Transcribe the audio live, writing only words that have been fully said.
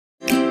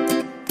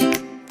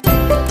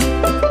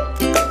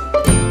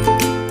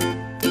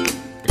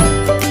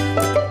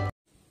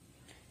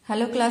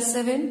Hello class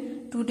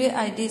 7. Today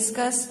I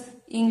discuss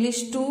English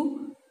 2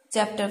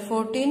 chapter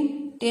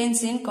 14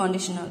 tense in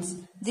conditionals.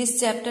 This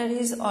chapter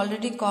is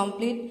already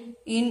complete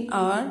in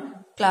our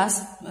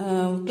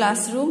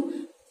classroom,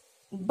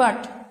 but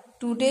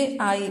today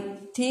I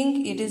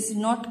think it is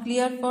not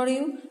clear for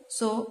you,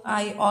 so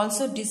I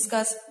also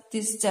discuss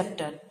this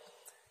chapter.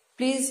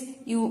 Please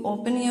you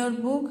open your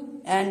book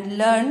and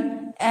learn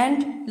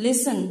and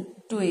listen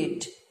to it.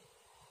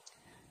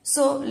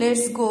 So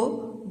let's go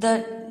the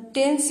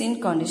tense in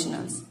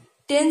conditionals.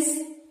 Tense,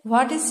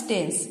 what is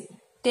tense?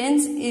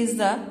 Tense is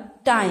the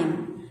time.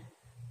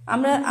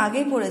 আমরা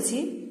আগে পড়েছি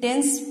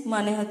tense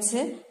মানে হচ্ছে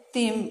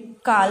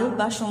কাল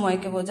বা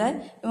সময়কে বোঝায়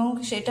এবং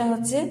সেটা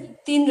হচ্ছে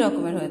তিন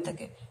রকমের হয়ে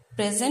থাকে,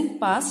 প্রেজেন্ট,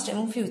 পাস্ট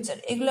এবং ফিউচার।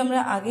 এগুলো আমরা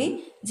আগেই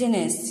জেনে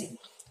এসেছি।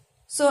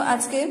 সো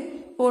আজকে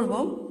পড়ব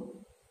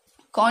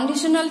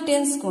কন্ডিশনাল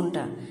টেন্স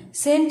কোনটা।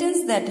 Sentence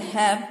that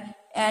have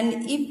an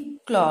if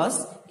clause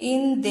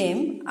in them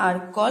are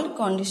called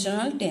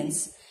conditional tense.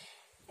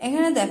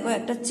 এখানে দেখো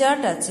একটা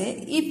চার্ট আছে।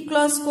 ইফ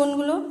ক্লজ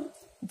কোনগুলো?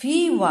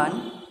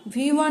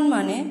 V1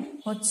 মানে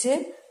হচ্ছে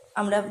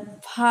আমরা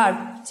ভার্ব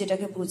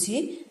যেটাকে বুঝি,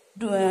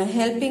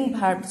 হেল্পিং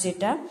ভার্ব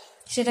যেটা,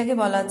 সেটাকে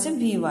বলা হচ্ছে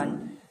V1।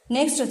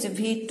 নেক্সট হচ্ছে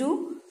V2,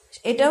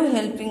 এটাও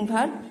হেল্পিং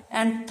ভার্ব।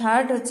 অ্যান্ড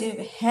থার্ড হচ্ছে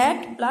হ্যাড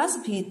প্লাস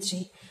V3,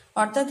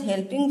 অর্থাৎ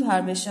হেল্পিং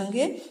ভার্বের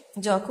সঙ্গে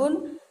যখন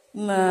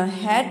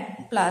হ্যাড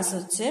প্লাস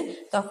হচ্ছে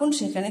তখন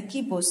সেখানে কি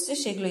বসছে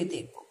সেগুলোই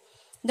দেখব।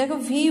 দেখো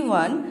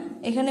V1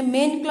 এখানে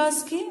মেন ক্লজ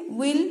কি?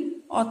 উইল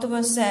অথবা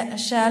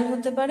শ্যাল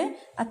হতে পারে,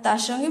 আর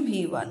তার সঙ্গে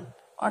V1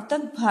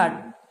 অর্থাৎ ভার্ব।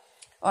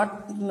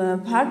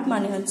 ভার্ব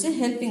মানে হচ্ছে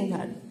হেল্পিং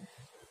ভার্ব।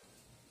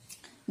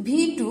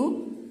 V2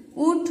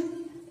 উড,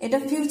 এটা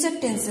ফিউচার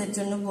টেন্সের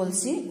জন্য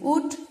বলছি।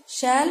 উড,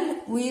 শ্যাল,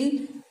 উইল,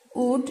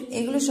 উড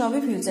এগুলো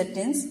সবই ফিউচার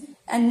টেন্স।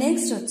 আর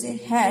নেক্সট হচ্ছে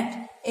হ্যাড,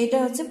 এটা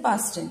হচ্ছে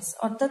পাস্ট টেন্স।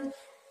 অর্থাৎ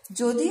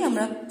যদি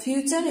আমরা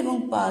ফিউচার এবং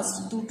পাস্ট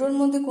দুটোর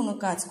মধ্যে কোনো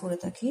কাজ করে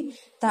থাকি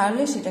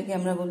তাহলে সেটাকে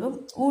আমরা বলবো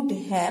উড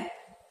হ্যাভ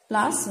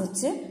প্লাস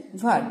হচ্ছে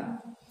ভার্ব।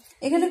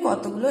 এখানে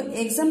কতগুলো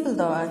এক্সাম্পল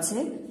দেওয়া আছে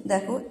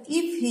দেখো।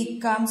 If he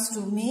comes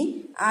to me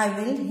I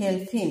will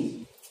help him.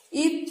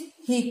 If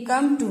he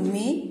come to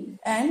me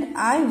and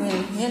I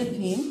will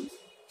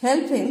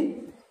help him.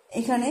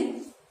 এখানে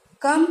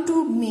come to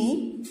me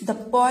the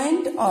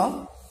point of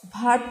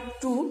verb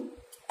two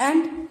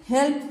and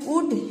help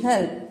would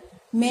help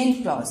main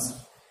clause.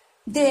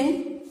 Then,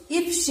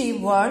 if she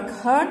work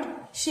hard,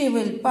 she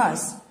will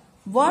pass.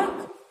 Work,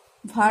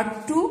 verb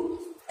to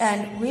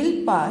and will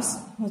pass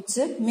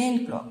হচ্ছে main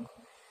clause.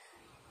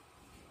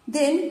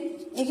 Then,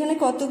 এখানে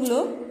কতগুলো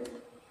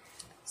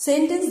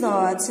sentence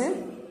দেওয়া আছে।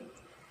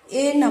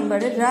 A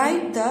নম্বরে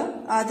write the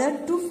other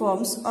two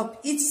forms of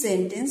each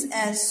sentence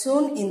as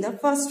shown in the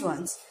first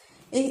ones.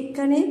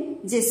 এখানে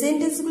যে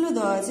সেন্টেন্সগুলো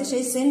দেওয়া আছে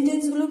সেই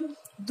সেন্টেন্সগুলো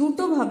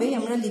দুটো ভাবেই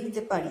আমরা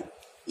লিখতে পারি।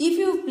 If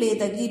you play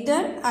the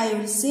guitar, I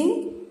will sing.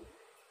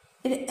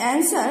 The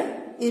answer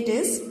it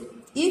is,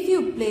 if you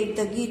played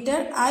the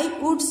guitar, I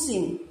would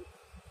sing.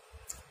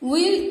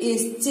 Will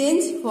is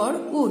changed for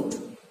would,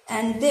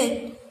 and that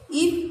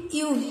if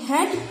you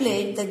had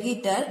played the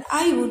guitar,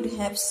 I would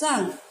have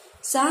sung.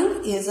 Sung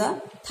is a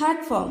third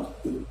form,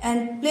 and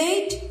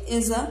played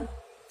is a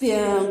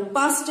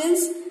past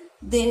tense.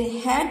 Then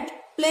had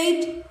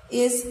played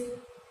is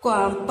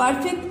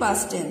perfect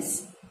past tense.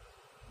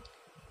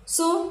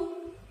 So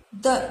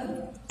the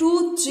 2,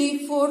 3,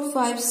 4,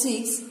 5,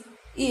 6.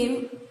 You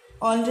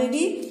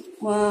already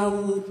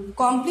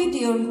complete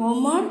your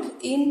homework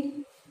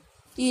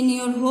in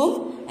your home,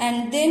 and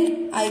then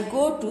I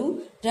go to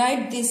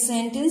write this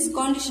sentence,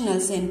 conditional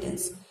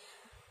sentence.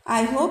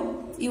 I hope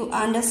you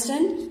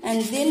understand, and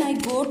then I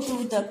go to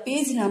the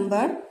page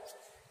number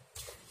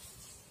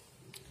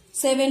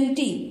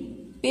 70.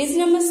 Page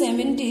number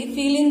 70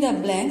 fill in the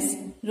blanks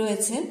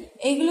রয়েছে।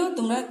 এগুলো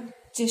তোমরা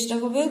চেষ্টা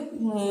করবে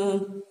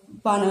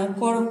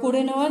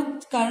করে নেওয়ার,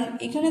 কারণ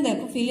এখানে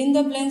দেখো ফিল ইন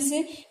দ্য ব্ল্যাঙ্কসে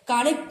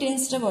কারেক্ট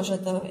টেন্সটা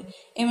বসাতে হবে।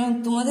 এবং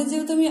তোমাদের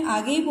যেহেতু আমি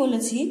আগেই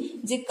বলেছি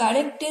যে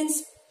correct tense,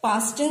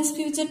 past tense,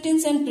 future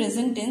tense and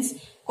present tense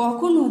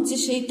কখন হচ্ছে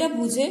সেইটা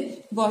বুঝে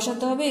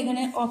বসাতে হবে।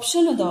 এখানে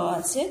অপশনও দেওয়া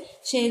আছে,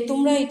 সে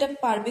তোমরা এটা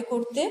পারবে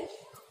করতে।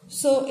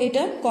 সো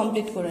এটা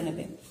কমপ্লিট করে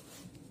নেবে।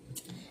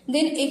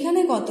 দেন এখানে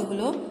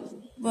কতগুলো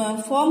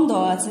ফর্ম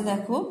দেওয়া আছে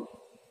দেখো।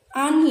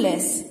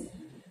 আনলেস,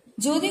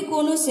 যদি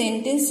কোনো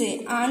সেন্টেন্সে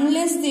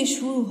আনলেস দিয়ে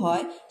শুরু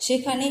হয়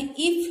সেখানে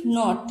ইফ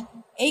নট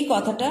এই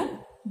কথাটা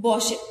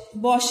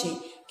বসে,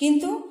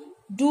 কিন্তু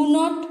ডু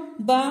নট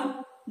বা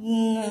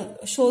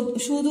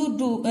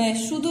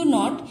শুধু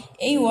নট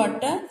এই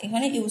ওয়ার্ডটা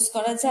এখানে ইউজ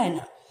করা যায়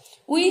না।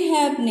 We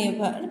have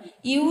never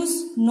use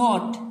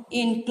not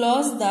in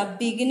clause the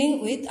beginning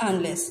with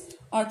unless,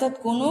 অর্থাৎ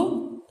কোনো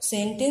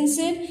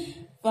সেন্টেন্সের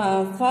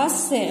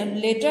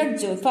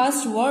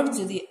ফার্স্ট ওয়ার্ড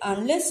যদি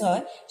আনলেস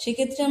হয়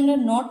সেক্ষেত্রে আমরা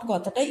নট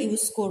কথাটা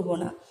ইউজ করব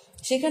না,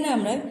 সেখানে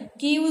আমরা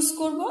কি ইউজ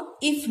করব?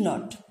 If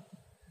not.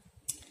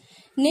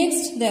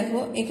 নেক্সট দেখো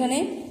এখানে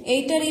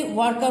এইটারই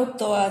ওয়ার্কআউট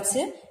দেওয়া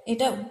আছে,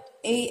 এটা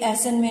এই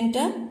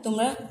অ্যাসাইনমেন্টটা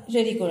তোমরা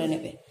রেডি করে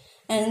নেবে।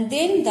 and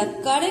then the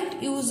correct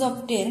use of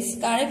tense.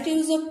 Correct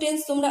use of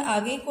tense তোমরা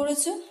আগেই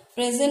করেছো,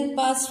 প্রেজেন্ট,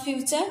 পাস্ট,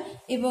 ফিউচার,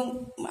 এবং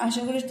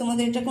আশা করি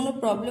তোমাদের এটা কোনো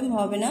প্রবলেম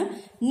হবে না।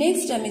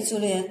 নেক্সট আমি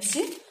চলে যাচ্ছি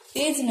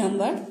পেজ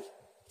নাম্বার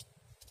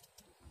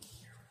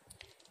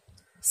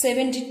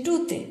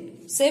 72-তে।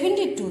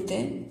 72-তে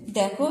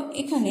দেখো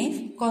এখানে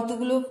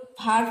কতগুলো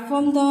ভার্ব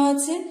ফর্ম দেওয়া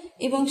আছে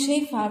এবং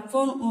সেই ভার্ব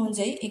ফর্ম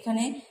অনুযায়ী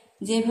এখানে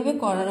যেভাবে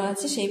করানো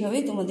আছে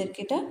সেইভাবেই তোমাদেরকে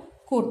এটা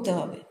করতে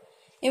হবে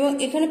এবং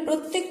এখানে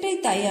প্রত্যেকটাই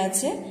তাই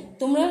আছে।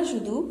 তোমরা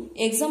শুধু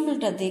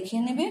এক্সাম্পলটা দেখে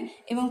নেবে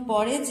এবং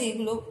পরে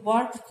যেগুলো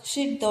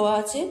ওয়ার্কশিট দেওয়া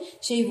আছে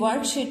সেই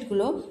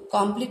ওয়ার্কশিটগুলো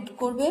কমপ্লিট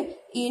করবে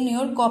ইন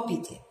ইয়োর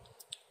কপিতে।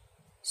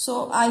 So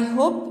I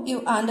hope you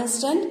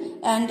understand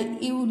and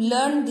you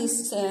learn this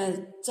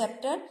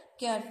chapter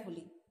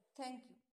carefully. Thank you.